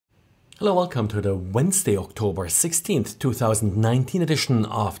Hello, welcome to the Wednesday, October 16th, 2019 edition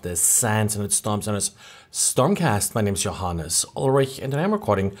of the SANS and Storm Center's Stormcast. My name is Johannes Ulrich and I'm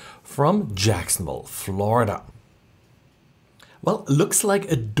recording from Jacksonville, Florida. Well, looks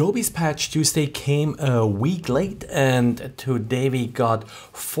like Adobe's Patch Tuesday came a week late, and today we got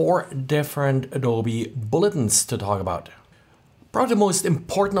 4 different Adobe bulletins to talk about. Probably the most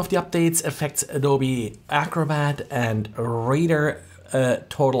important of the updates affects Adobe Acrobat and Reader. A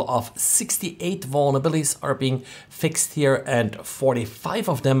total of 68 vulnerabilities are being fixed here, and 45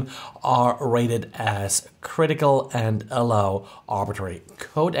 of them are rated as critical and allow arbitrary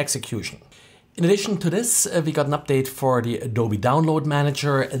code execution. In addition to this, we got an update for the Adobe Download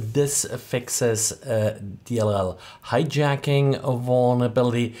Manager. This fixes DLL hijacking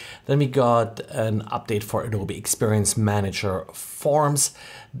vulnerability. Then we got an update for Adobe Experience Manager Forms.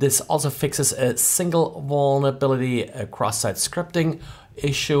 This also fixes a single vulnerability, a cross-site scripting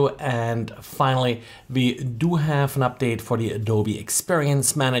issue. And finally, we do have an update for the Adobe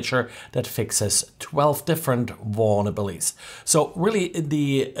Experience Manager that fixes 12 different vulnerabilities. So really,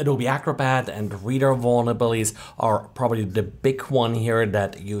 the Adobe Acrobat and Reader vulnerabilities are probably the big one here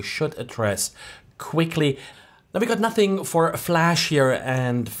that you should address quickly. Now we got nothing for Flash here,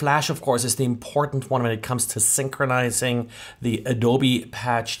 and Flash of course is the important one when it comes to synchronizing the Adobe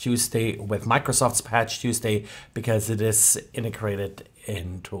Patch Tuesday with Microsoft's Patch Tuesday, because it is integrated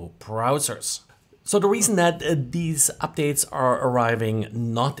into browsers. So the reason that these updates are arriving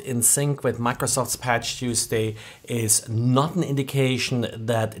not in sync with Microsoft's Patch Tuesday is not an indication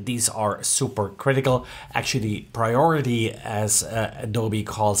that these are super critical. Actually, the priority, as Adobe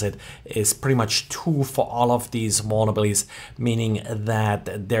calls it, is pretty much 2 for all of these vulnerabilities, meaning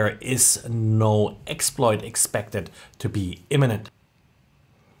that there is no exploit expected to be imminent.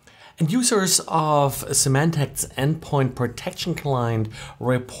 And users of Symantec's endpoint protection client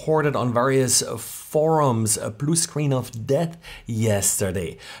reported on various forums a blue screen of death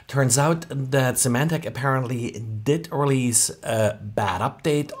yesterday. Turns out that Symantec apparently did release a bad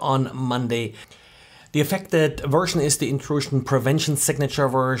update on Monday. The affected version is the intrusion prevention signature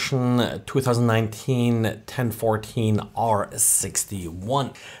version 2019-1014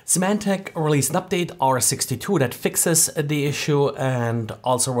 R61. Symantec released an update R62 that fixes the issue, and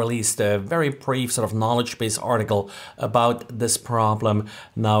also released a very brief sort of knowledge base article about this problem.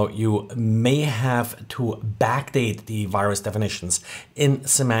 Now you may have to backdate the virus definitions in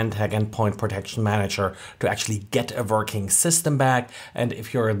Symantec Endpoint Protection Manager to actually get a working system back, and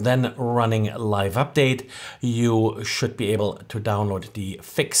if you're then running live update, you should be able to download the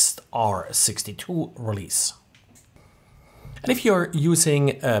fixed R62 release. And if you're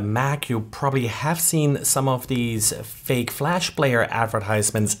using a Mac, you probably have seen some of these fake Flash Player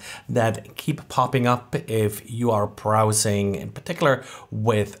advertisements that keep popping up if you are browsing, in particular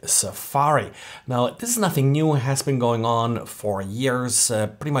with Safari. Now, this is nothing new, it has been going on for years,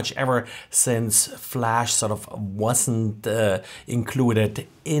 pretty much ever since Flash sort of wasn't included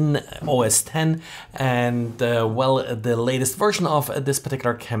in OS X. And well, the latest version of this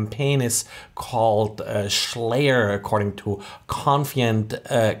particular campaign is called Slayer, according to Confiant,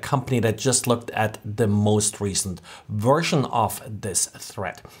 a company that just looked at the most recent version of this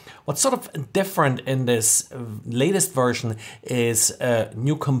threat. What's sort of different in this latest version is a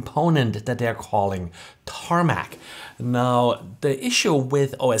new component that they're calling Tarmac. Now, the issue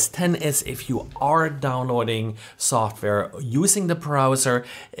with OS X is if you are downloading software using the browser,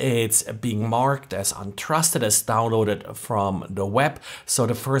 it's being marked as untrusted, as downloaded from the web. So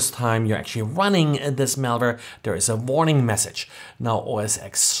the first time you're actually running this malware, there is a warning message. Now, OS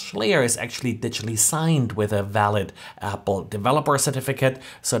X Slayer is actually digitally signed with a valid Apple developer certificate,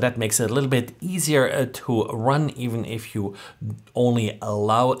 so that makes it a little bit easier to run, even if you only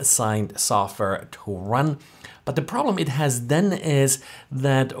allow signed software to run. But the problem it has then is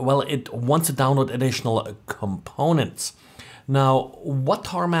that, well, it wants to download additional components. Now, what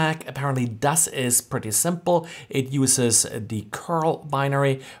Tarmac apparently does is pretty simple. It uses the curl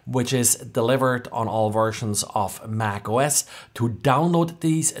binary, which is delivered on all versions of Mac OS, to download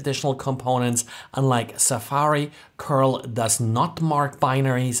these additional components. Unlike Safari, curl does not mark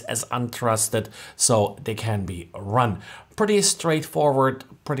binaries as untrusted, so they can be run. Pretty straightforward,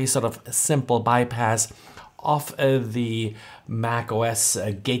 pretty sort of simple bypass of the Mac OS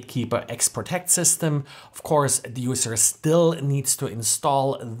Gatekeeper Xprotect system. Of course, the user still needs to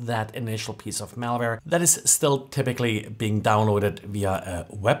install that initial piece of malware that is still typically being downloaded via a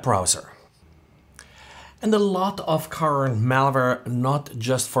web browser. And a lot of current malware, not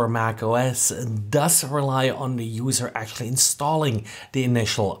just for macOS, does rely on the user actually installing the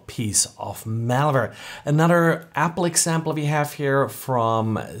initial piece of malware. Another Apple example we have here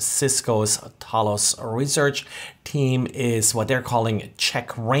from Cisco's Talos research team is what they're calling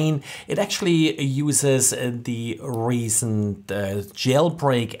CheckRain. It actually uses the recent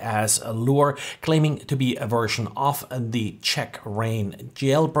jailbreak as a lure, claiming to be a version of the CheckRain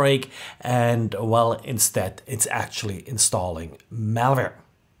jailbreak, and well, instead it's actually installing malware.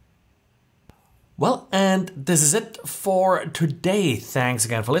 Well, and this is it for today. Thanks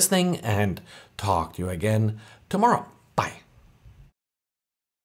again for listening, and talk to you again tomorrow.